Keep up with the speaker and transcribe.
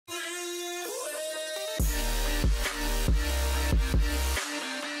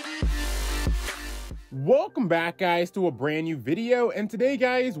Welcome back, guys, to a brand new video. And today,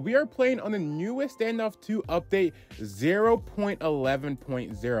 guys, we are playing on the newest Standoff 2 update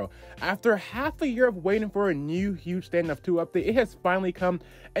 0.11.0. After half a year of waiting for a new huge Standoff 2 update, it has finally come,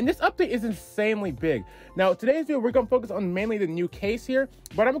 and this update is insanely big. Now, today's video, we're going to focus on mainly the new case here,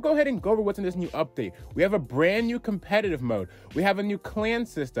 but I'm going to go ahead and go over what's in this new update. We have a brand new competitive mode. We have a new clan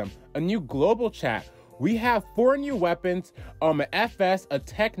system, a new global chat. We have 4 new weapons, an FS, a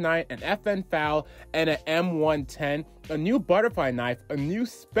Tech 9, an FN FAL, and an M110, a new butterfly knife, a new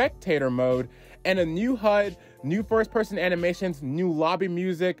spectator mode, and a new HUD, new first-person animations, new lobby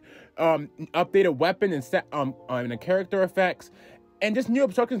music, updated weapon and set, and character effects, and just new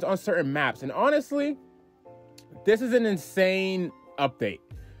obstructions on certain maps. And honestly, this is an insane update.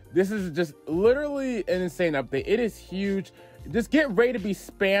 This is just literally an insane update. It is huge. Just get ready to be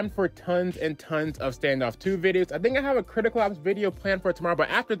spammed for tons and tons of Standoff 2 videos. I think I have a Critical Ops video planned for tomorrow, but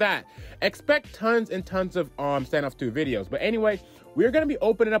after that, expect tons and tons of Standoff 2 videos. But anyway, we're going to be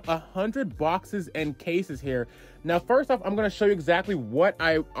opening up 100 boxes and cases here. Now, first off, I'm going to show you exactly what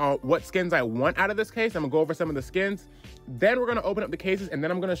skins I want out of this case. I'm going to go over some of the skins. Then we're going to open up the cases, and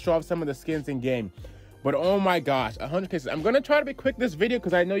then I'm going to show off some of the skins in game. But oh my gosh, 100 cases. I'm going to try to be quick this video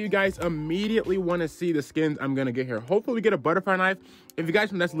because I know you guys immediately want to see the skins I'm going to get here. Hopefully we get a butterfly knife. If you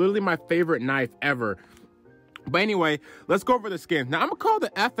guys know, that's literally my favorite knife ever. But anyway, let's go over the skins. Now I'm going to call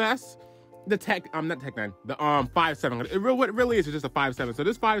the FS, the Tech, not Tech 9, the 5.7. What it really is just a 5.7. So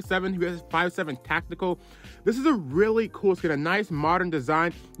this 5.7, you guys 5.7 tactical. This is a really cool skin, a nice modern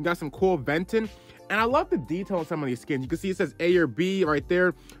design. You got some cool venting. And I love the detail on some of these skins. You can see it says A or B right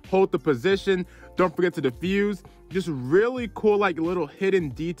there. Hold the position. Don't forget to defuse. Just really cool, like little hidden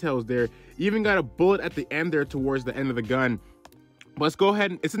details there. You even got a bullet at the end there towards the end of the gun. But let's go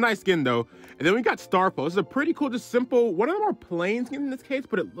ahead and, it's a nice skin though. And then we got Starfall. This is a pretty cool, just simple, one of the more plain skins in this case,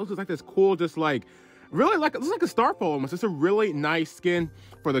 but it looks like this cool, just like, really like, it looks like a Starfall almost. It's a really nice skin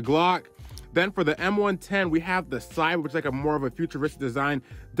for the Glock. Then for the M110, we have the Cyber, which is like a more of a futuristic design.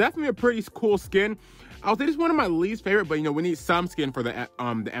 Definitely a pretty cool skin. I'll say this is one of my least favorite, but you know, we need some skin for the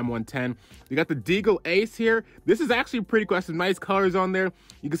M110. You got the Deagle Ace here. This is actually pretty cool. Has some nice colors on there.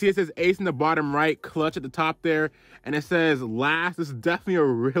 You can see it says Ace in the bottom right, clutch at the top there, and it says last. This is definitely a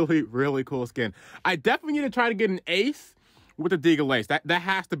really, really cool skin. I definitely need to try to get an Ace with the Deagle Ace. That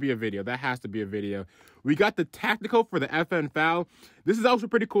has to be a video. That has to be a video. We got the tactical for the FN FAL. This is also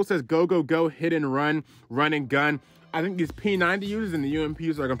pretty cool. It says go, go, go, hit and run, run and gun. I think these P90 users and the UMP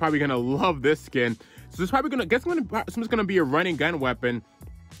users are probably going to love this skin. So it's probably going to, it's going to be a running gun weapon.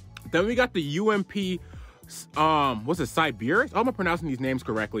 Then we got the UMP, what's it, Siberius? I hope I'm pronouncing these names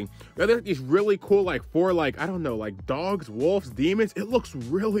correctly. They're these really cool, like, for like, I don't know, like dogs, wolves, demons. It looks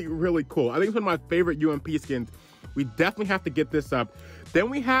really, really cool. I think it's one of my favorite UMP skins. We definitely have to get this up.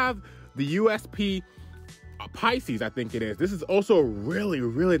 Then we have the USP Pisces, I think it is. This is also a really,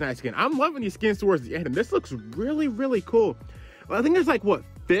 really nice skin. I'm loving these skins towards the end, and this looks really, really cool. I think there's like, what,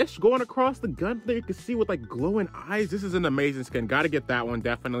 fish going across the gun there you can see with like glowing eyes. This is an amazing skin. Gotta get that one,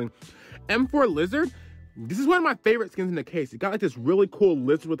 definitely. M4 Lizard. This is one of my favorite skins in the case. It got like this really cool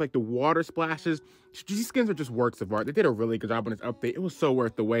lizard with like the water splashes. These skins are just works of art. They did a really good job on this update. It was so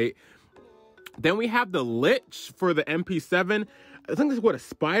worth the wait. Then we have the Lich for the MP7. I think there's, what, a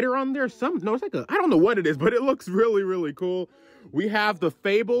spider on there? No, it's like a, I don't know what it is, but it looks really, really cool. We have the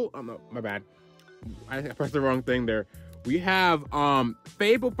Fable. Oh, no, my bad. I pressed the wrong thing there. We have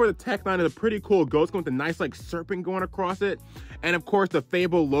Fable for the Tech 9. Is a pretty cool ghost with a nice like serpent going across it. And of course the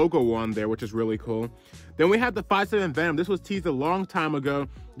Fable logo on there, which is really cool. Then we have the 5.7 Venom. This was teased a long time ago.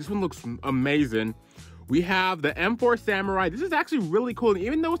 This one looks amazing. We have the M4 Samurai. This is actually really cool. And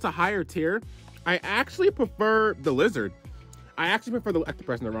even though it's a higher tier, I actually prefer the Lizard. I actually prefer the, I'm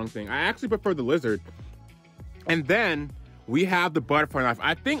pressing the wrong thing. I actually prefer the Lizard. And then we have the butterfly knife.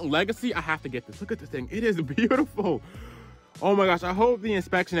 I think Legacy, I have to get this. Look at this thing. It is beautiful. Oh my gosh, I hope the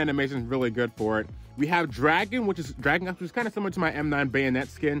inspection animation is really good for it. We have Dragon, which is kind of similar to my M9 bayonet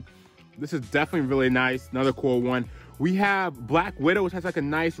skin. This is definitely really nice. Another cool one. We have Black Widow, which has like a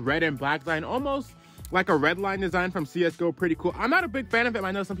nice red and black design, almost like a red line design from CSGO. Pretty cool. I'm not a big fan of it.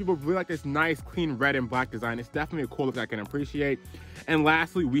 I know some people really like this nice, clean red and black design. It's definitely a cool look I can appreciate. And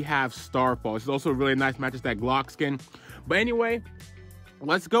lastly, we have Starfall. This is also really nice, matches that Glock skin. But anyway,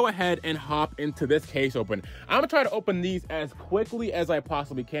 let's go ahead and hop into this case open. I'm gonna try to open these as quickly as I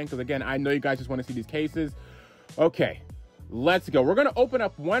possibly can, because again, I know you guys just want to see these cases. Okay, let's go. We're gonna open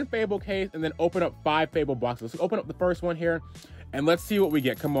up 1 Fable case and then open up 5 Fable boxes. Let's open up the first one here and let's see what we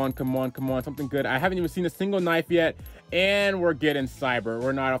get. Come on, come on, come on, something good. I haven't even seen a single knife yet, and we're getting Cyber.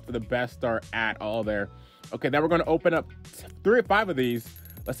 We're not off to the best start at all there. Okay, then we're gonna open up 3 or 5 of these.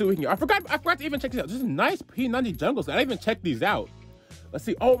 Let's see what we can get. I forgot to even check these out. This is nice P90 jungles. I didn't even check these out. Let's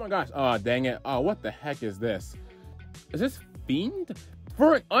see. Oh my gosh. Oh, dang it. Oh, what the heck is this? Is this Fiend?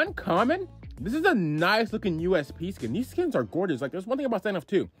 For an uncommon, this is a nice looking USP skin. These skins are gorgeous. Like, there's one thing about Standoff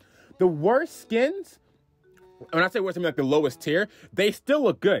too. The worst skins, when I say worst, I mean like the lowest tier, they still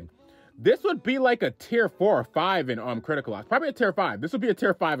look good. This would be like a tier 4 or 5 in critical ops. Probably a tier 5. This would be a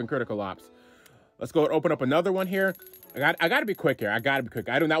tier 5 in critical ops. Let's go and open up another one here. I gotta be quick here. I gotta be quick.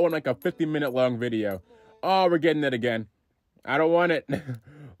 I do not want like a 50-minute long video. Oh, we're getting it again. I don't want it.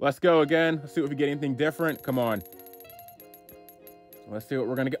 Let's go again. Let's see if we get anything different. Come on. Let's see what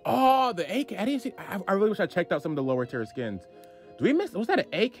we're gonna get. Oh, the AK. I didn't see. I really wish I checked out some of the lower tier skins. Do we miss? Was that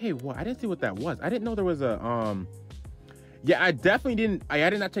an AK? What? I didn't see what that was. I didn't know there was a Yeah, I definitely didn't. I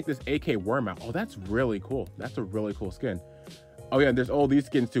did not check this AK worm out. Oh, that's really cool. That's a really cool skin. Oh yeah, there's all these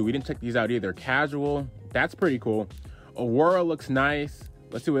skins too. We didn't check these out either. Casual. That's pretty cool. Aurora looks nice.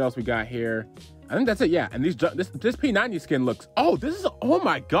 Let's see what else we got here. I think that's it. Yeah, and this P90 skin looks. Oh, this is. Oh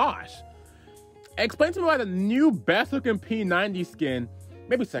my gosh. Explain to me why the new best looking P90 skin,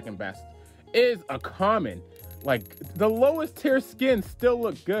 maybe second best, is a common. Like, the lowest tier skins still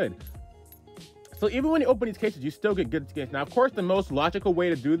look good. So even when you open these cases, you still get good skins. Now, of course, the most logical way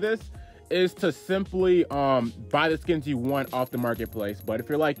to do this is to simply buy the skins you want off the marketplace. But if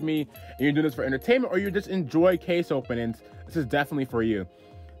you're like me and you're doing this for entertainment or you just enjoy case openings, this is definitely for you.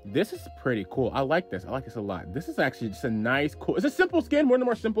 This is pretty cool. I like this. I like this a lot. This is actually just a nice, cool. It's a simple skin, one of the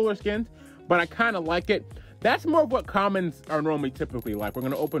more simpler skins, but I kind of like it. That's more of what commons are normally typically like. We're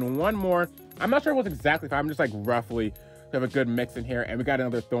going to open one more. I'm not sure what's exactly, I'm just like roughly have a good mix in here. And we got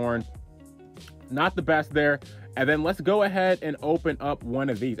another Thorn. Not the best there. And then let's go ahead and open up one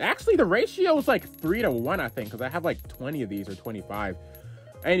of these. Actually, the ratio is like 3 to 1, I think, because I have like 20 of these or 25.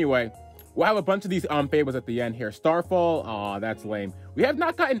 Anyway, we'll have a bunch of these Fables at the end here. Starfall, oh, that's lame. We have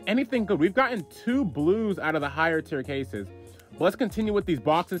not gotten anything good. We've gotten 2 blues out of the higher tier cases. But let's continue with these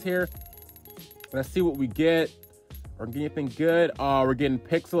boxes here. Let's see what we get. We're getting anything good. Oh, we're getting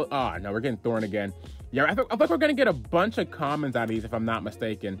Pixel. Oh, no, we're getting Thorn again. Yeah, I think we're going to get a bunch of commons out of these, if I'm not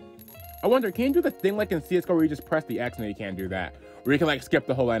mistaken. I wonder, can you do the thing like in CSGO where you just press the X and you can't do that? Where you can like skip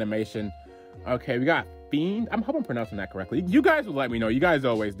the whole animation. Okay, we got Fiend. I hope I'm pronouncing that correctly. You guys will let me know. You guys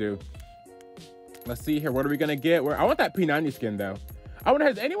always do. Let's see here. What are we going to get? I want that P90 skin, though. I wonder,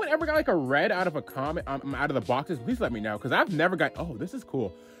 has anyone ever got like a red out of a comment, out of the boxes? Please let me know, because I've never got... Oh, this is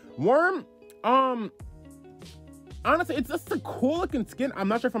cool. Worm, honestly, it's just a cool looking skin. I'm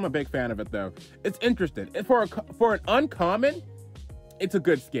not sure if I'm a big fan of it, though. It's interesting. For an uncommon, it's a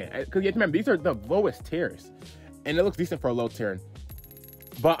good skin. Because you have to remember, these are the lowest tiers. And it looks decent for a low tier.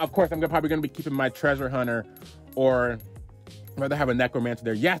 But, of course, I'm probably going to be keeping my Treasure Hunter or rather have a Necromancer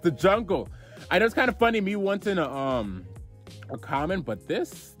there. Yes, the jungle. I know it's kind of funny me wanting a common, but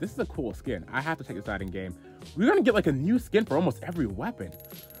this is a cool skin. I have to check this out in game. We're going to get like a new skin for almost every weapon.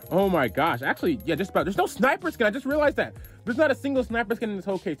 Oh my gosh. Actually, yeah, just about. There's no sniper skin. I just realized that. There's not a single sniper skin in this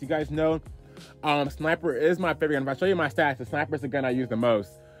whole case. You guys know, sniper is my favorite gun. If I show you my stats, the sniper is the gun I use the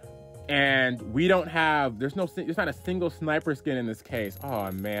most. And we don't have, there's not a single sniper skin in this case.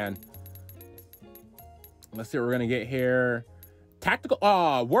 Oh man. Let's see what we're going to get here. Tactical,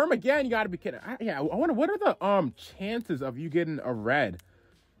 Worm again. You got to be kidding. I wonder, what are the chances of you getting a red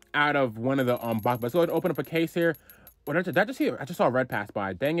out of one of the box? Let's go ahead and open up a case here. What did I just hear? I just saw a red pass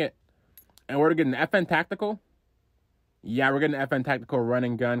by. Dang it. And we're getting an FN Tactical. Yeah, we're getting an FN Tactical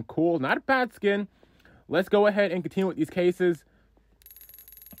running gun. Cool. Not a bad skin. Let's go ahead and continue with these cases.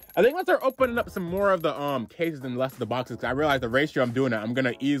 I think once they're opening up some more of the cases and less of the boxes, because I realize the ratio I'm doing it, I'm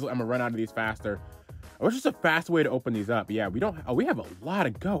gonna run out of these faster. I wish there's a fast way to open these up. Yeah, we have a lot to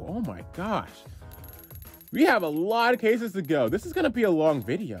go. Oh my gosh. We have a lot of cases to go. This is gonna be a long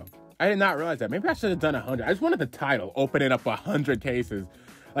video. I did not realize that. Maybe I should have done 100. I just wanted the title, opening up 100 cases.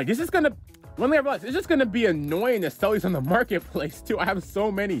 Like, this is gonna, one thing I realized, it's just gonna be annoying to sell these on the marketplace too. I have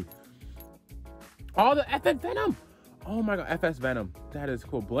so many. All the FS Venom. Oh my god, FS Venom. That is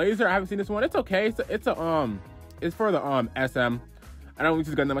cool. Blazer, I haven't seen this one. It's okay. It's for the SM. I don't use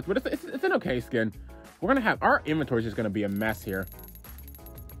this gun that much, but it's an okay skin. We're gonna have, our inventory is just gonna be a mess here.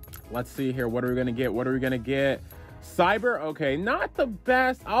 Let's see here. What are we gonna get? What are we gonna get? Cyber, okay, not the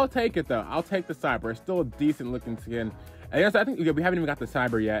best. I'll take it though. I'll take the Cyber. It's still a decent looking skin. And yes, I think we haven't even got the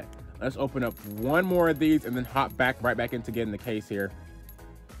Cyber yet. Let's open up one more of these and then hop right back into getting the case here.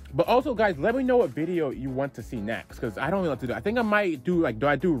 But also, guys, let me know what video you want to see next, because I don't know what to do. I think I might do, like, do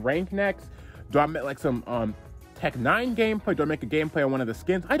I do rank next? Do I make like some Tech 9 gameplay? Do I make a gameplay on one of the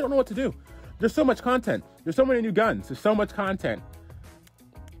skins? I don't know what to do. There's so much content. There's so many new guns. There's so much content.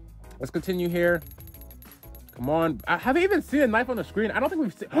 Let's continue here. Come on. I haven't even seen a knife on the screen. I don't think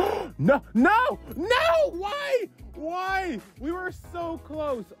we've seen. No, no, no. Why? Why? We were so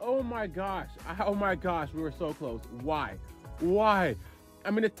close. Oh my gosh. Oh my gosh. We were so close. Why? Why?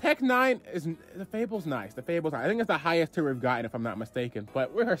 I mean, the Tech 9 is, the Fable's nice. The Fable's nice. I think it's the highest tier we've gotten, if I'm not mistaken.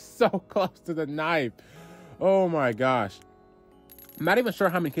 But we're so close to the knife. Oh my gosh. I'm not even sure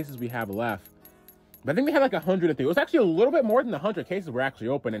how many cases we have left. But I think we had like 100 I think. It was actually a little bit more than 100 cases we're actually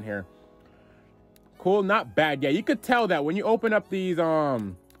opening here. Cool, not bad. Yeah, you could tell that when you open up these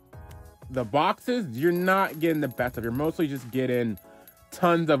the boxes, you're not getting the best of. You're mostly just getting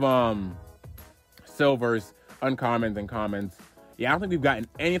tons of silvers, uncommons, and commons. Yeah, I don't think we've gotten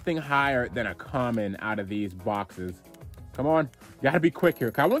anything higher than a common out of these boxes. Come on, you gotta be quick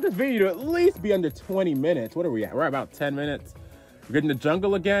here. I want this video to at least be under 20 minutes. What are we at? We're at about 10 minutes. We're getting the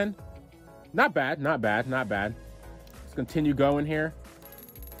jungle again. Not bad, not bad, not bad. Let's continue going here.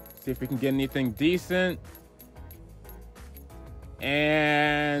 See if we can get anything decent.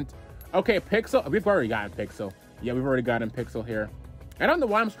 And okay, Pixel. We've already gotten Pixel. Yeah, we've already gotten Pixel here. I don't know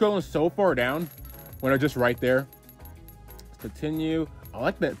why I'm scrolling so far down when I'm just right there. Let's continue. I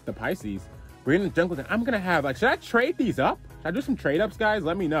like the Pisces. We're in the jungle. I'm gonna have like, should I trade these up? Should I do some trade ups, guys?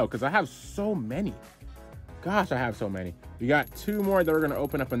 Let me know, because I have so many. Gosh, I have so many. We got 2 more that we're gonna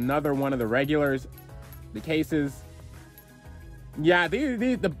open up another one of the regulars, the cases. Yeah,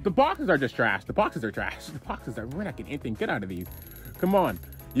 the boxes are just trash. The boxes are trash. The boxes are, we're not getting anything good out of these. Come on,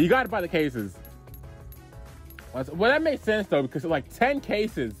 you gotta buy the cases. Well, that makes sense though, because like 10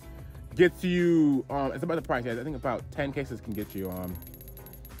 cases gets you, it's about the price. Yeah, I think about 10 cases can get you,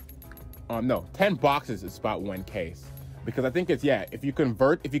 no, 10 boxes is about 1 case. Because I think it's, yeah, if you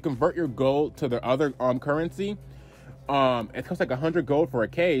convert your gold to the other currency, it costs like 100 gold for a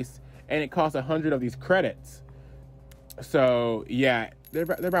case, and it costs 100 of these credits. So yeah, they're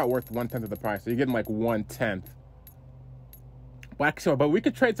about worth 1/10 of the price. So you're getting like 1/10. But we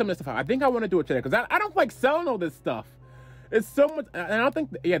could trade some of this stuff out. I think I want to do it today because I don't like selling all this stuff. It's so much, and I don't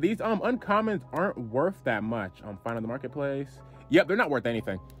think, yeah, these uncommons aren't worth that much. Find on the marketplace. Yep, they're not worth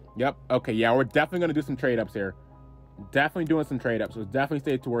anything. Yep. Okay. Yeah, we're definitely gonna do some trade ups here. Definitely doing some trade ups. So definitely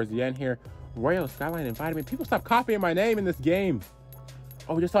stay towards the end here. Royal Skyline invited me. People stop copying my name in this game.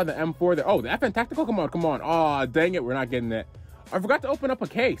 Oh, we just saw the M4 there. Oh, the FN Tactical? Come on, come on. Oh, dang it. We're not getting it. I forgot to open up a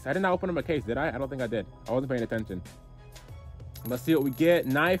case. I did not open up a case, did I? I don't think I did. I wasn't paying attention. Let's see what we get.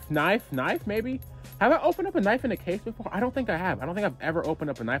 Knife, maybe? Have I opened up a knife in a case before? I don't think I have. I don't think I've ever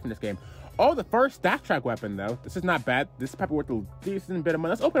opened up a knife in this game. Oh, the first stack track weapon, though. This is not bad. This is probably worth a decent bit of money.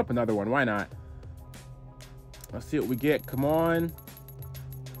 Let's open up another one. Why not? Let's see what we get. Come on.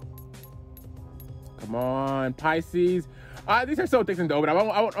 Come on, Pisces. These are so addicting to open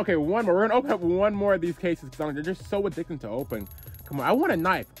up. Okay, one more. We're gonna open up one more of these cases because they're just so addicting to open. Come on, I want a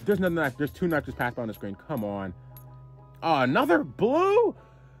knife. There's another knife. There's 2 knives just passed by on the screen. Come on. Another blue?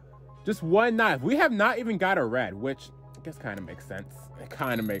 Just 1 knife. We have not even got a red, which I guess kind of makes sense. It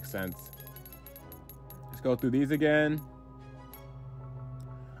kind of makes sense. Let's go through these again.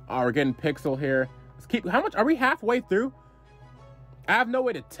 Oh, we're getting Pixel here. Let's keep, how much, are we halfway through? I have no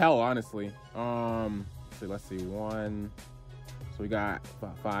way to tell, honestly. Let's see, 1. So we got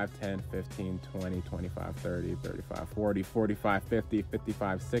 5, 10, 15, 20, 25, 30, 35, 40, 45, 50,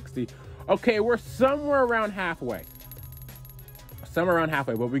 55, 60. Okay, we're somewhere around halfway. Somewhere around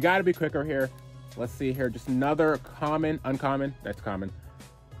halfway, but we got to be quicker here. Let's see here. Just another common, uncommon. That's common.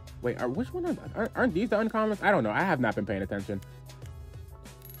 Wait, which one aren't these the uncommons? I don't know. I have not been paying attention.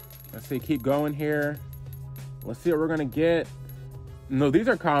 Let's see. Keep going here. Let's see what we're going to get. No, these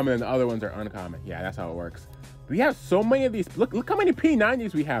are common and the other ones are uncommon. Yeah, that's how it works. We have so many of these. Look how many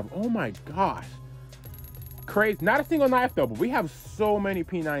P90s we have. Oh my gosh. Crazy. Not a single knife though, but we have so many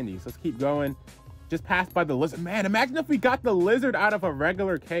P90s. Let's keep going. Just passed by the lizard. Man, imagine if we got the lizard out of a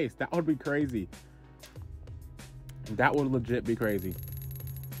regular case. That would be crazy. That would legit be crazy.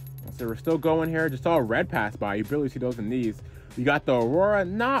 So we're still going here. Just saw a red pass by. You barely see those in these. We got the Aurora.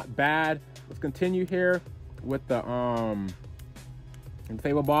 Not bad. Let's continue here with the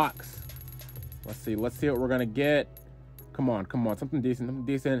Fable box. Let's see what we're gonna get. Come on, something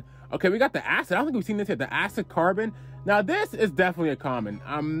decent. Okay, we got the acid. I don't think we've seen this yet. The acid carbon. Now this is definitely a common.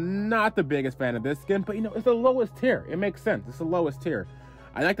 I'm not the biggest fan of this skin, but you know, it's the lowest tier. It makes sense. It's the lowest tier.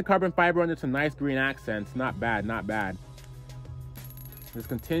 I like the carbon fiber under some nice green accents. Not bad, not bad. Let's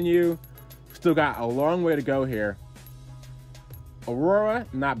continue. Still got a long way to go here. Aurora,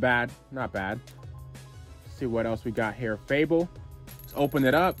 not bad, not bad. Let's see what else we got here. Fable. Let's open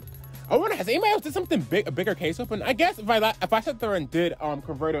it up. I wonder, has anybody else did something big, a bigger case open? I guess if I sat there and did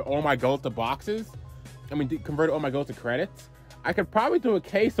converted all my gold to boxes, converted all my gold to credits, I could probably do a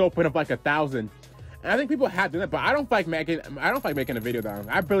case open of like 1,000. And I think people have done it, but I don't like making a video down.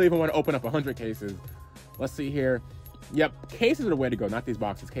 I barely even want to open up 100 cases. Let's see here. Yep, cases are the way to go, not these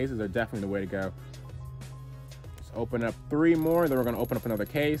boxes. Cases are definitely the way to go. Let's open up 3 more, then we're gonna open up another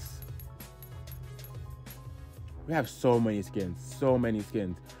case. We have so many skins, so many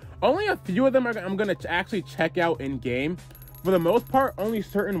skins. Only a few of them I'm gonna actually check out in game. For the most part, only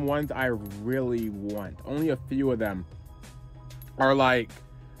certain ones I really want. Only a few of them are like,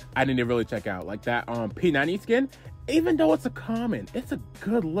 I need to really check out. Like that P90 skin, even though it's a common, it's a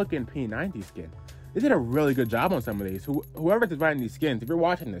good looking P90 skin. They did a really good job on some of these. Whoever's designing these skins, if you're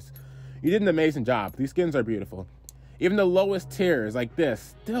watching this, you did an amazing job. These skins are beautiful. Even the lowest tiers like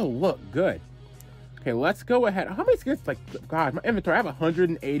this still look good. Okay, let's go ahead. How many skins? Like, God, my inventory, I have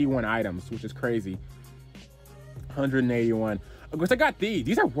 181 items, which is crazy. 181. Of course, I got these.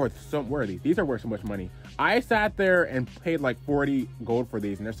 These are worth so These are worth so much money. I sat there and paid like 40 gold for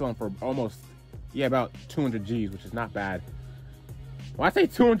these, and they're selling for almost, yeah, about 200 G's, which is not bad. When I say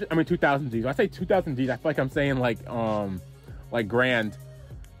 2,000 G's. When I say 2,000 G's, I feel like I'm saying like grand.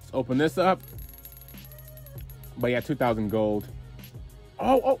 Let's open this up. But yeah, 2,000 gold.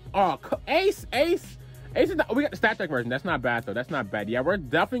 Oh, Ace is not, we got the stat check version. That's not bad though. That's not bad. Yeah, we're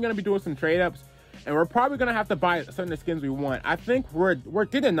definitely gonna be doing some trade ups, and we're probably gonna have to buy some of the skins we want. I think we're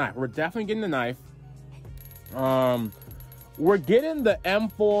getting a knife. We're definitely getting the knife. We're getting the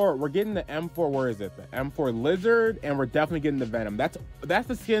M4. We're getting the M4. Where is it? The M4 Lizard, and we're definitely getting the Venom. That's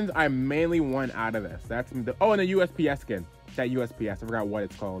the skins I mainly want out of this. That's the, oh, and the USPS skin. That USPS. I forgot what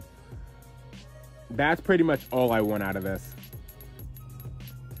it's called. That's pretty much all I want out of this.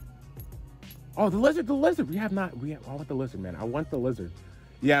 Oh, the lizard. I want the lizard, man. I want the lizard.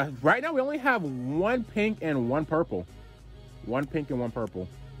 Yeah, right now we only have 1 pink and 1 purple. 1 pink and 1 purple.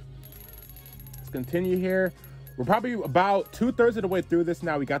 Let's continue here. We're probably about 2/3 of the way through this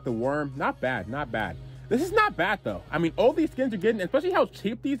now. We got the worm. Not bad, not bad. This is not bad though. I mean, all these skins are getting, especially how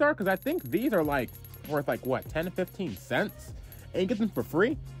cheap these are, because I think these are like worth like what, 10 to 15 cents? And you get them for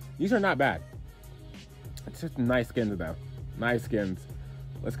free. These are not bad. It's just nice skins though. Nice skins.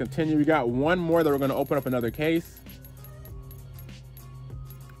 Let's continue. We got 1 more that we're going to open up another case.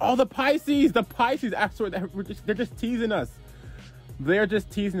 Oh, the Pisces. The Pisces. I swear, they're just teasing us. They're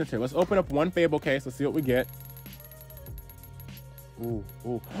just teasing us here. Let's open up 1 Fable case. Let's see what we get. Ooh,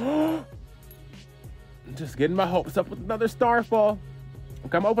 ooh. Just getting my hopes up with another Starfall.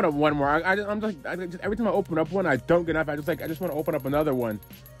 Okay, I'm opening up 1 more. I'm just every time I open up one, I don't get enough. I just want to open up another one.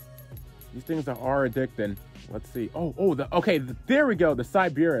 These things are addicting. Let's see. Okay, there we go. The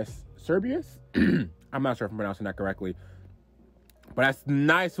Cerberus? I'm not sure if I'm pronouncing that correctly. But that's a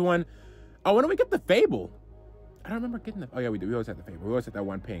nice one. Oh, when do we get the Fable? I don't remember getting the... Oh, yeah, we do. We always have the Fable. We always have that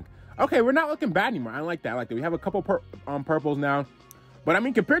 1 pink. Okay, we're not looking bad anymore. I like that. I like that. We have a couple purples now. But, I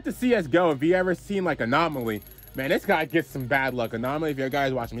mean, compared to CSGO, if you ever seen, like, Anomaly, man, this guy gets some bad luck. Anomaly, if you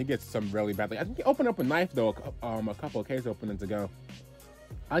guys watching, he gets some really bad luck. I think he opened up a knife, though, a couple of case openings ago.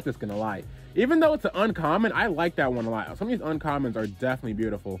 I like this skin a lot. Even though it's an uncommon, I like that one a lot. Some of these uncommons are definitely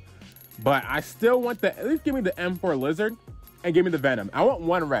beautiful. But I still want at least give me the M4 Lizard and give me the Venom. I want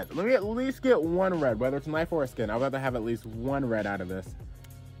 1 red. Let me at least get 1 red, whether it's a knife or a skin. I'd rather have at least 1 red out of this.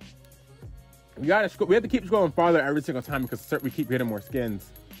 We have to keep scrolling farther every single time because we keep getting more skins.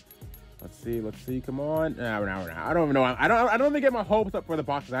 Let's see, come on. No. I don't even know. I don't even get my hopes up for the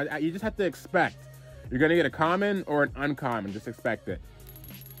boxes. You just have to expect. You're gonna get a common or an uncommon. Just expect it.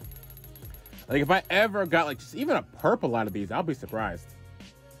 Like, if I ever got, like, just even a purple out of these, I'll be surprised.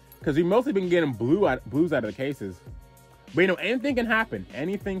 Because we've mostly been getting blues out of the cases. But, you know, anything can happen.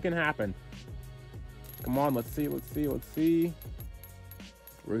 Anything can happen. Come on, let's see. We're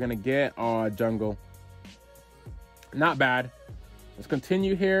going to get, jungle. Not bad. Let's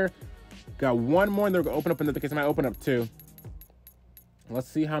continue here. Got 1 more, and they're going to open up another case. I might open up 2. Let's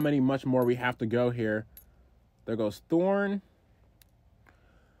see how much more we have to go here. There goes Thorn.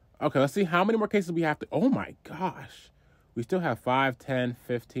 Okay, let's see how many more cases we have to... Oh, my gosh. We still have 5, 10,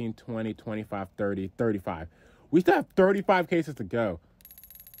 15, 20, 25, 30, 35. We still have 35 cases to go.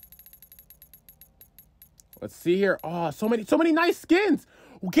 Let's see here. Oh, so many nice skins.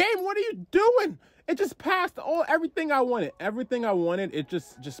 Game, what are you doing? It just passed everything I wanted. Everything I wanted, it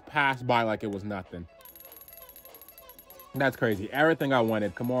just passed by like it was nothing. That's crazy. Everything I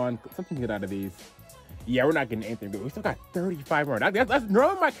wanted. Come on. Something to get out of these. Yeah, we're not getting anything, but we still got 35 more. That's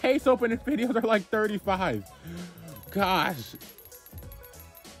normally my case opening videos are like 35. Gosh.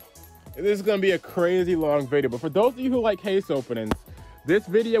 This is going to be a crazy long video, but for those of you who like case openings, this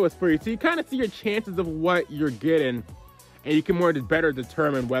video is for you. So you kind of see your chances of what you're getting, and you can better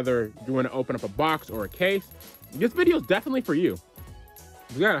determine whether you want to open up a box or a case. This video is definitely for you.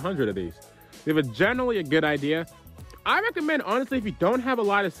 We got 100 of these. They have generally a good idea. I recommend, honestly, if you don't have a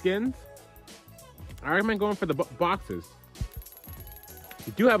lot of skins, I recommend going for the boxes. If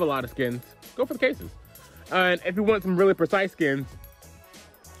you do have a lot of skins, go for the cases. And if you want some really precise skins,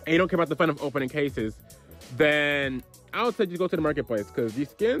 and you don't care about the fun of opening cases, then I would say just go to the marketplace, because these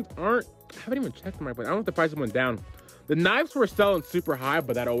skins aren't, I haven't even checked the marketplace. I don't know if the prices went down. The knives were selling super high,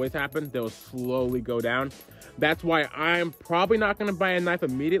 but that always happens. They'll slowly go down. That's why I'm probably not going to buy a knife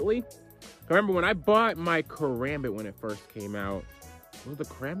immediately. Remember when I bought my Karambit when it first came out? Was it the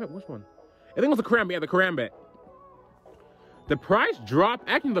Karambit? Which one? I think it was the Karambit. Yeah, the Karambit. The price dropped.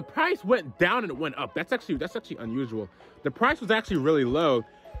 Actually, the price went down and it went up. That's actually unusual. The price was actually really low,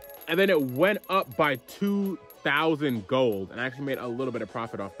 and then it went up by 2,000 gold, and I actually made a little bit of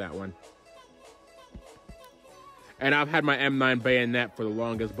profit off that one. And I've had my M9 bayonet for the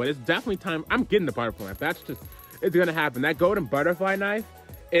longest, but it's definitely time. I'm getting the butterfly knife. That's just, it's gonna happen. That golden butterfly knife,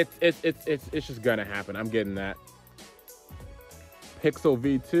 it's just gonna happen. I'm getting that. Pixel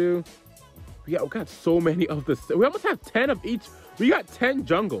V2. Yeah, we got so many of this. We almost have 10 of each. We got 10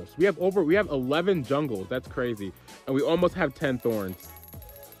 jungles. We have 11 jungles. That's crazy. And we almost have 10 thorns.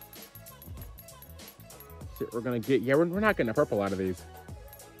 So we're gonna get, yeah, we're not getting a purple out of these.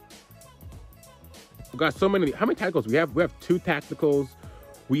 We got so many. How many tacticals we have? We have 2 tacticals.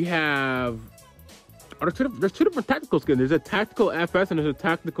 We have, oh, there's two different tactical skins. There's a tactical FS and there's a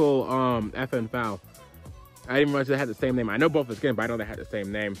tactical FN FAL. I didn't realize they had the same name. I know both the skins, but I know they had the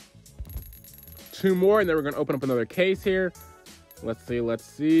same name. 2 more, and then we're gonna open up another case here. Let's see.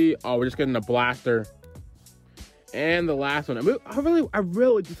 Oh, we're just getting a blaster. And the last one. I really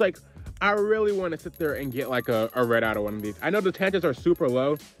want to sit there and get like a red out of one of these. I know the chances are super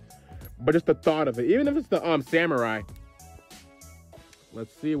low, but just the thought of it, even if it's the samurai.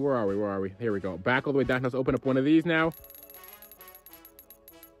 Let's see, where are we? Here we go. Back all the way down. Let's open up one of these now.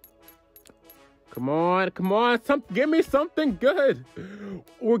 Come on. Give me something good.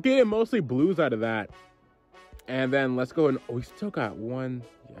 We're getting mostly blues out of that. And then let's go and, oh, we still got 1,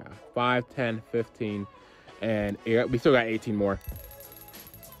 yeah, 5, 10, 15, and we still got 18 more.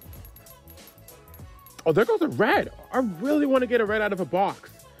 Oh, there goes a red. I really want to get a red out of a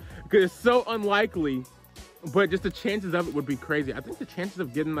box, because it's so unlikely, but just the chances of it would be crazy. I think the chances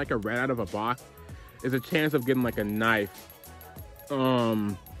of getting like a red out of a box is a chance of getting like a knife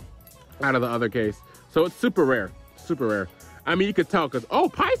out of the other case. So it's super rare. I mean, you could tell because, oh,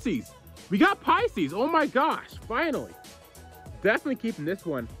 Pisces. We got Pisces. Oh my gosh, finally. Definitely keeping this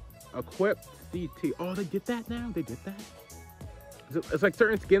one. Equipped CT. Oh, they did that now? They did that? It's like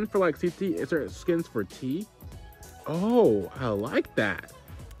certain skins for like CT, certain skins for T. Oh, I like that.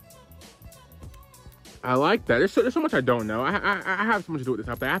 There's so much I don't know. I have so much to do with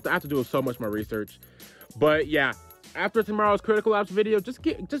this update. I have to do so much more research. But yeah, after tomorrow's Critical Ops video, just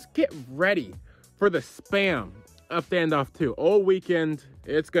get ready for the spam of Standoff 2. All weekend,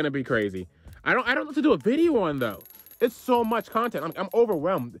 it's gonna be crazy. I don't know what to do a video on though. It's so much content. I'm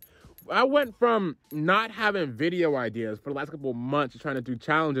overwhelmed. I went from not having video ideas for the last couple of months to trying to do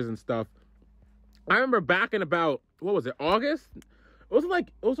challenges and stuff. I remember back in about, what was it, August? It was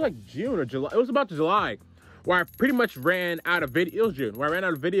like June or July. It was about July, where I pretty much ran out of video. It was June, where I ran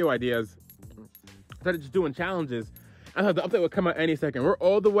out of video ideas. Started just doing challenges. I thought the update would come out any second. We're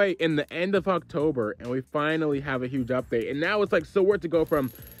all the way in the end of October, and we finally have a huge update. And now it's like so weird to go from,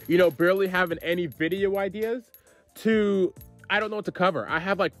 you know, barely having any video ideas to, I don't know what to cover. I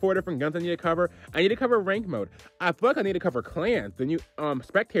have like 4 different guns I need to cover. I need to cover rank mode. I feel like I need to cover clans, the new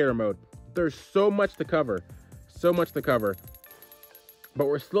spectator mode. There's so much to cover. But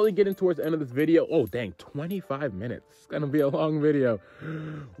we're slowly getting towards the end of this video. Oh, dang, 25 minutes. It's gonna be a long video.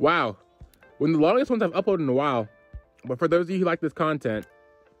 Wow. One of the longest ones I've uploaded in a while. But for those of you who like this content,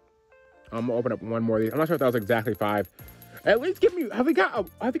 I'm gonna open up one more of these. I'm not sure if that was exactly 5. At least give me,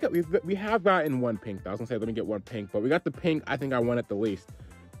 we have gotten 1 pink. I was gonna say, let me get 1 pink, but we got the pink I think I want at the least.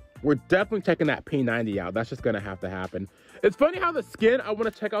 We're definitely checking that P90 out. That's just gonna have to happen. It's funny how the skin I want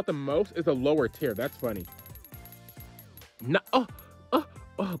to check out the most is a lower tier. That's funny. No,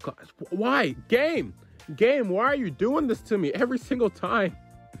 oh gosh, why? Game, why are you doing this to me every single time?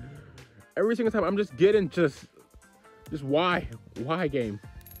 Every single time I'm just getting just why game?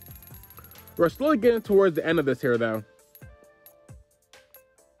 We're slowly getting towards the end of this here though.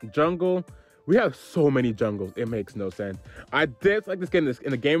 Jungle, we have so many jungles, it makes no sense. I did like this game,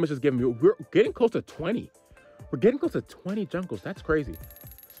 and the game was just giving me, we're getting close to 20. We're getting close to 20 jungles, that's crazy.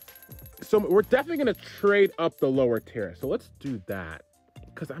 So we're definitely gonna trade up the lower tier. So let's do that.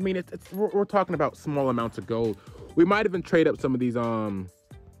 Because I mean, we're talking about small amounts of gold. We might even trade up some of these, the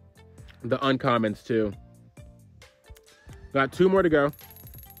uncommons too. Got 2 more to go.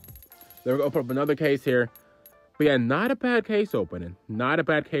 Then we're going to open up another case here. But yeah, not a bad case opening. Not a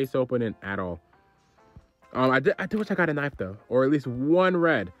bad case opening at all. I do wish I got a knife, though. Or at least one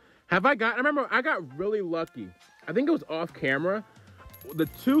red. I remember I got really lucky. I think it was off camera. The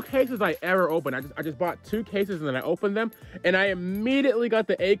 2 cases I ever opened, I just bought 2 cases and then I opened them. And I immediately got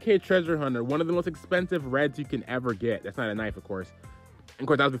the AK Treasure Hunter. One of the most expensive reds you can ever get. That's not a knife, of course. And of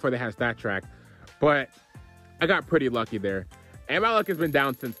course, that was before they had Stat Track. But I got pretty lucky there. And my luck has been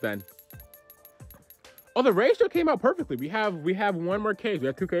down since then. Oh, the ratio came out perfectly. We have one more case. We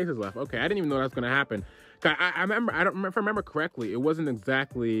have 2 cases left. Okay, I didn't even know that was going to happen. I remember, if I remember correctly, it wasn't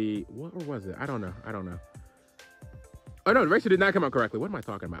exactly, what was it? I don't know. Oh no, the ratio did not come out correctly. What am I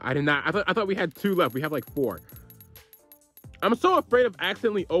talking about? I thought we had 2 left. We have like 4. I'm so afraid of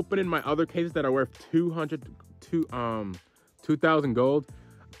accidentally opening my other cases that are worth 2,000 gold.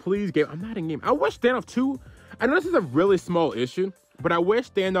 Please, game. I'm not in game. I wish Standoff 2, I know this is a really small issue, but I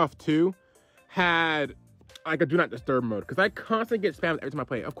wish Standoff 2 had like a do not disturb mode, because I constantly get spammed every time I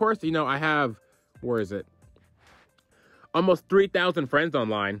play. Of course, you know, I have, where is it? Almost 3,000 friends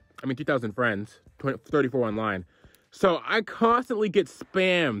online. I mean, 3,000 friends, 34 online. So I constantly get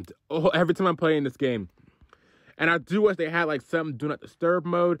spammed every time I'm playing this game. And I do wish they had like some do not disturb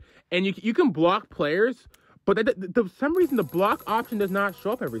mode. And you can block players, but for some reason the block option does not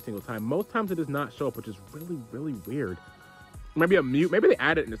show up every single time. Most times it does not show up, which is really, really weird. Maybe a mute. Maybe they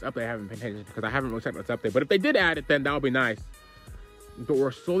added it in this update. I haven't paid attention because I haven't really checked this update. But if they did add it, then that would be nice. But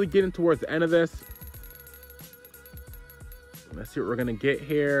we're slowly getting towards the end of this. Let's see what we're gonna get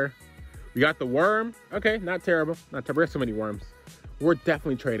here. We got the worm. Okay, not terrible. Not terrible. There's so many worms. We're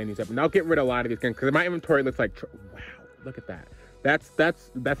definitely trading these up, and I'll get rid of a lot of these things because my inventory looks like. Wow, look at that. That's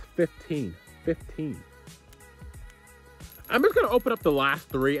 15. 15. I'm just gonna open up the last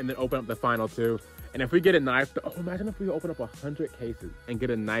 3 and then open up the final 2. And if we get a knife, oh, imagine if we open up 100 cases and get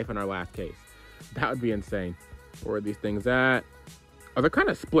a knife in our last case. That would be insane. Where are these things at? Oh, they're kind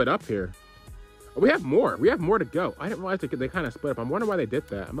of split up here. Oh, we have more. We have more to go. I didn't realize they kind of split up. I'm wondering why they did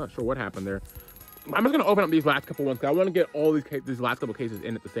that. I'm not sure what happened there. I'm just going to open up these last couple ones because I want to get all these last couple cases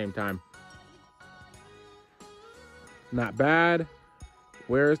in at the same time. Not bad.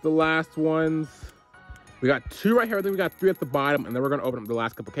 Where's the last ones? We got 2 right here. I think we got 3 at the bottom. And then we're going to open up the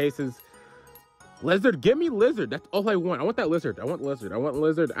last couple cases. Lizard, give me lizard. That's all I want. I want that lizard. I want lizard. I want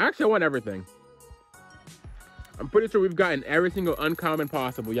lizard. Actually, I want everything. I'm pretty sure we've gotten every single uncommon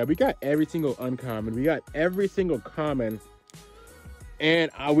possible. Yeah, we got every single uncommon. We got every single common. And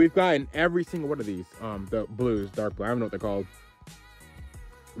we've gotten every single one of these. The blues, dark blue. I don't know what they're called.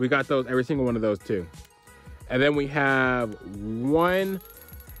 We got those, every single one of those too. And then we have 1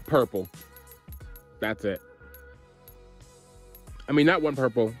 purple. That's it. I mean, not 1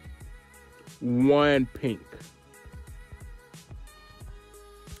 purple. 1 pink.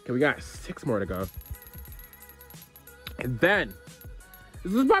 Okay, we got 6 more to go. And then,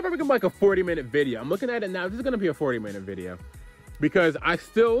 this is probably gonna be like a 40-minute video. I'm looking at it now. This is gonna be a 40-minute video because I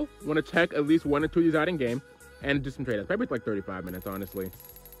still want to check at least 1 or 2 of these out in game and do some trade-offs. Maybe it's like 35 minutes, honestly.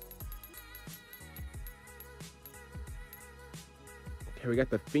 Okay, we got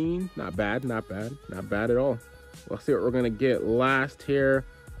the Fiend. Not bad, not bad, not bad at all. Let's see what we're gonna get last here.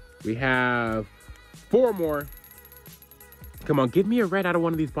 We have 4 more. Come on, give me a red out of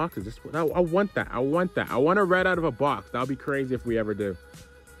one of these boxes. I want that. I want that. I want a red out of a box. That'll be crazy if we ever do.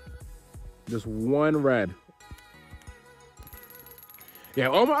 Just 1 red. Yeah,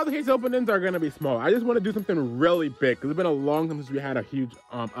 all my other case openings are going to be small. I just want to do something really big because it's been a long time since we had a huge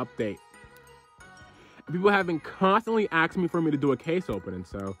update. People have been constantly asking me for me to do a case opening,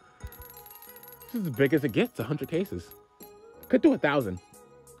 so this is as big as it gets, 100 cases. Could do 1,000.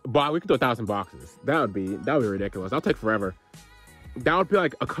 But we could do 1,000 boxes. That would be ridiculous. That'll take forever. That would be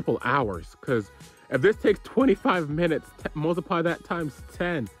like a couple hours. Because if this takes 25 minutes, multiply that times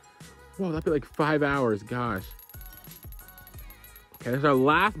 10. Whoa, that'd be like 5 hours. Gosh. Okay, there's our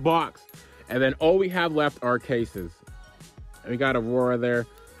last box. And then all we have left are cases. And we got Aurora there.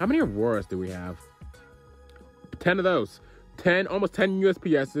 How many Auroras do we have? 10 of those. 10, almost 10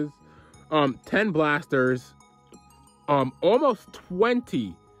 USPSs. 10 blasters. Almost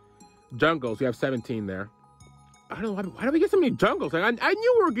 20 jungles. We have 17 there. I don't know. Why did we get so many jungles? Like, I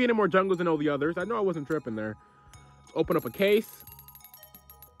knew we were getting more jungles than all the others. I know I wasn't tripping there. Let's open up a case.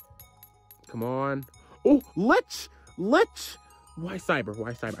 Come on. Oh, Lich. Lich. Why Cyber?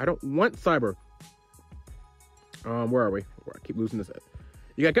 Why Cyber? I don't want Cyber. Where are we? I keep losing this.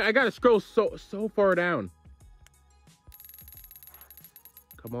 I gotta scroll so far down.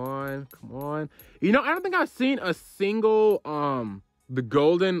 Come on, come on. You know, I don't think I've seen a single, the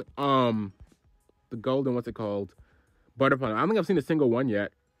golden, what's it called? Butterfly. I don't think I've seen a single one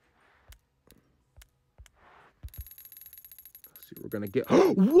yet. we're gonna get.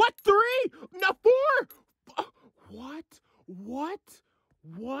 What? 3? No, 4? What? What?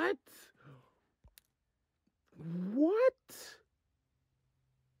 What? What?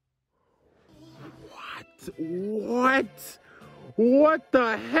 What? What? What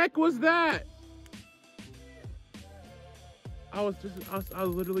the heck was that? I was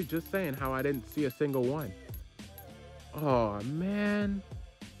literally just saying how I didn't see a single one. Oh man,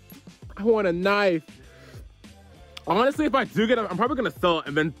 I want a knife. Honestly, if I do get it, I'm probably gonna sell it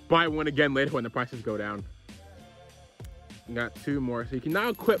and then buy one again later when the prices go down. Got 2 more, so you can now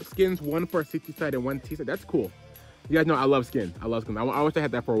equip skins, 1 for a CT side and 1 T side. That's cool. You guys know I love skins. I love skins. I wish I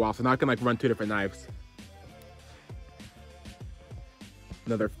had that for a while, so now I can like run 2 different knives.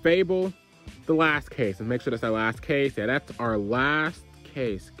 Another Fable. The last case, and make sure that's our last case. Yeah, that's our last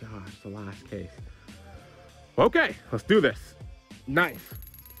case. Gosh, the last case. Okay, let's do this. Knife.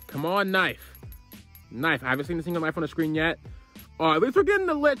 Come on, knife. Knife. I haven't seen a single knife on the screen yet. Oh, at least we're getting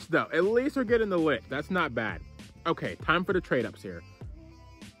the lich, though. At least we're getting the lich. That's not bad. Okay, time for the trade-ups here.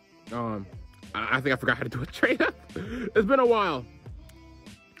 I think I forgot how to do a trade-up. It's been a while.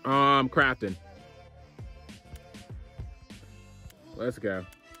 Crafting. Let's go.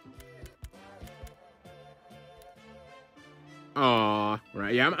 Aw,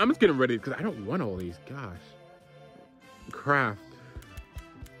 right. Yeah, I'm just getting ready because I don't want all these. Gosh. Craft.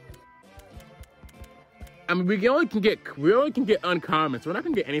 I mean, we only can get uncommon, so we're not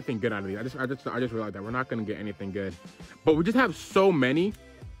gonna get anything good out of these. I just realized that we're not gonna get anything good, but we just have so many.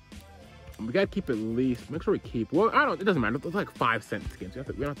 We gotta keep at least. Make sure we keep. Well, it doesn't matter. It's like 5-cent skins. We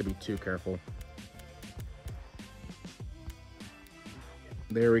don't have to be too careful.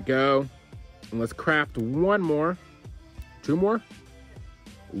 There we go. And let's craft 1 more. 2 more?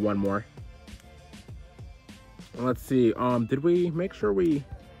 1 more. And let's see. Did we make sure we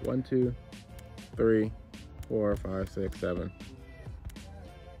 1, 2, 3, 4, 5, 6, 7.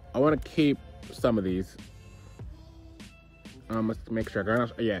 I want to keep some of these. Let's make sure.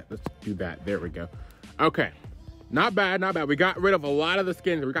 Yeah, let's do that. There we go. Okay. Not bad, not bad. We got rid of a lot of the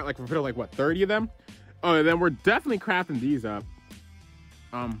skins. We got rid of like what, 30 of them? Oh, and then we're definitely crafting these up.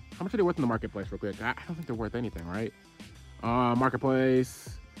 How much are they worth in the marketplace real quick? I don't think they're worth anything, right?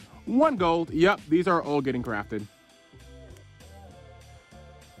 Marketplace. 1 gold. Yep, these are all getting crafted.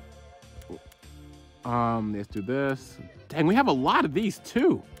 Let's do this. Dang, we have a lot of these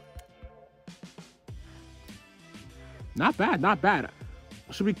too. Not bad, not bad.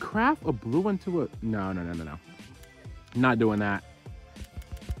 Should we craft a blue one to a... No. Not doing that.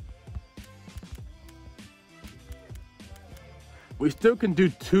 We still can do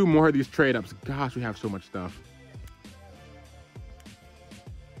 2 more of these trade-ups. Gosh, we have so much stuff.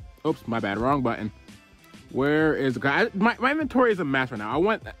 Oops, my bad. Wrong button. Where is... My inventory is a mess right now. I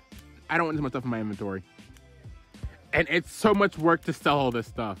don't want too much stuff in my inventory. And it's so much work to sell all this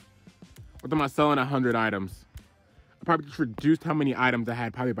stuff. What am I selling? 100 items. I probably just reduced how many items I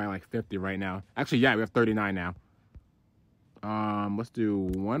had probably by like 50 right now. Actually, yeah, we have 39 now. Let's do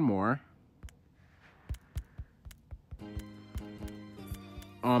 1 more.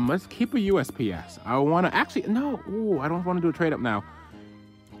 Let's keep a USPS. I want to actually no. Ooh, I don't want to do a trade up now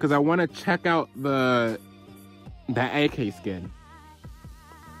because I want to check out the AK skin.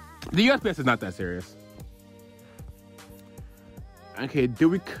 The USPS is not that serious. Okay,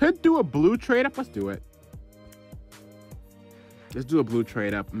 we could do a blue trade up. Let's do it. Let's do a blue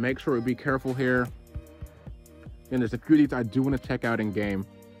trade up. Make sure we be careful here. And there's a few of these I do want to check out in game.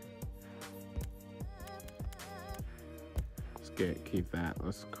 Keep that.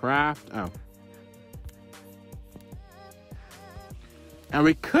 Let's craft. Oh. And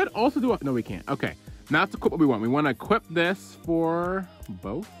we could also do no, we can't. Okay. Now let's equip what we want. We want to equip this for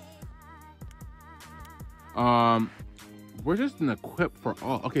both. We're just gonna equip for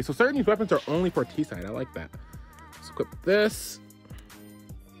all. Okay, so certain these weapons are only for T side. I like that. Let's equip this.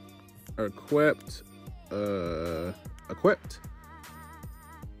 Equipped. Equipped.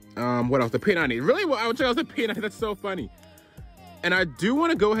 What else? The P90. Really? Well, I would check out the P90. That's so funny. And I do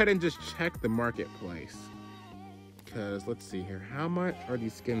want to go ahead and just check the marketplace. Because, let's see here. How much are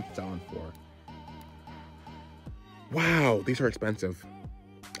these skins selling for? Wow, these are expensive.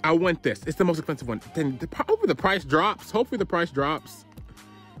 I want this. It's the most expensive one. Then hopefully the price drops. Hopefully the price drops.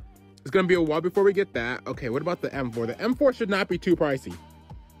 It's going to be a while before we get that. Okay, what about the M4? The M4 should not be too pricey.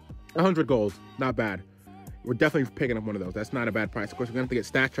 100 gold. Not bad. We're definitely picking up one of those. That's not a bad price. Of course, we're going to have to get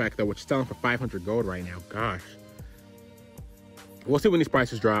Stat Track, though, which is selling for 500 gold right now. Gosh. We'll see when these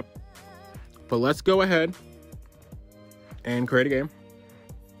prices drop. But let's go ahead and create a game.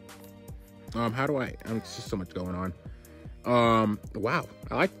 How do I... It's just so much going on. Wow.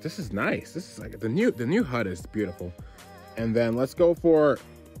 I like... This is nice. This is like... The new HUD is beautiful. And then let's go for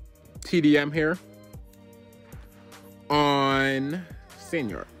TDM here on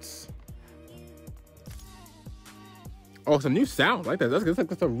seniors. Oh, some new sound. I like that.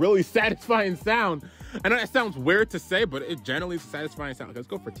 That's a really satisfying sound. I know that sounds weird to say, but it generally is a satisfying sound. Okay, let's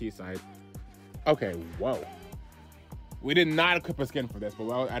go for T side. Okay, whoa. We did not equip a skin for this, but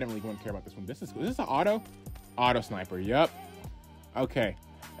well, I didn't really want to care about this one. Is this an auto? Auto sniper, yep. Okay.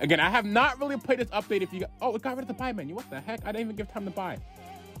 Again, I have not really played this update if you got, oh, it got rid of the buy menu. What the heck? I didn't even give time to buy.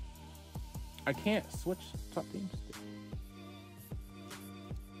 I can't switch top teams.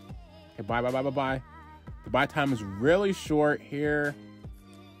 Okay, bye. The buy time is really short here.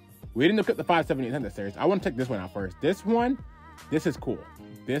 We didn't equip the 578 series. I want to check this one out first. This is cool.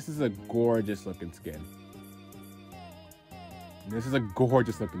 This is a gorgeous looking skin.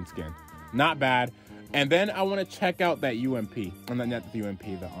 Not bad. And then I want to check out that UMP. Not the UMP,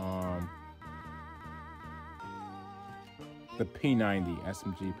 the P90,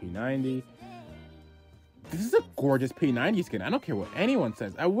 SMG P90. This is a gorgeous P90 skin. I don't care what anyone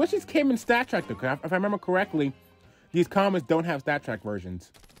says. I wish this came in Stat Track though, because if I remember correctly, these comments don't have Stat Track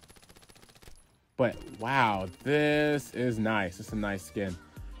versions. But wow, this is nice. It's a nice skin.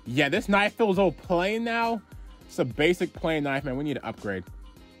 Yeah, this knife feels old plain now. It's a basic plain knife, man. We need to upgrade.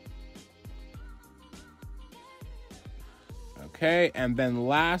 Okay, and then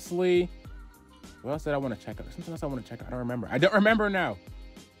lastly, what else did I want to check out? Something else I want to check out. I don't remember. I don't remember now.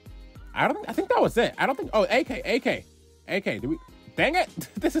 I think that was it. I don't think. Oh, AK. Did we? Dang it!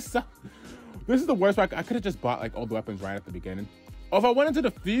 This is the worst part. I could have just bought like all the weapons right at the beginning. Oh, if I went into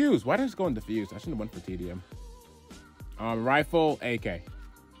diffuse, why did I just go in diffuse? I shouldn't have went for TDM. Rifle, AK.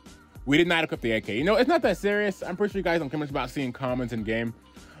 We did not equip the AK. You know, it's not that serious. I'm pretty sure you guys don't care much about seeing comments in game.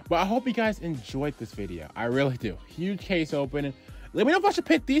 But I hope you guys enjoyed this video. I really do. Huge case open. Let me know if I should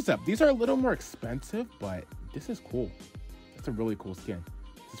pick these up. These are a little more expensive, but this is cool. It's a really cool skin.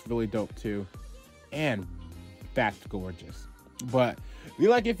 It's really dope too. And that's gorgeous. But leave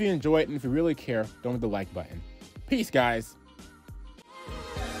a like if you enjoy it, and if you really care, don't hit the like button. Peace, guys.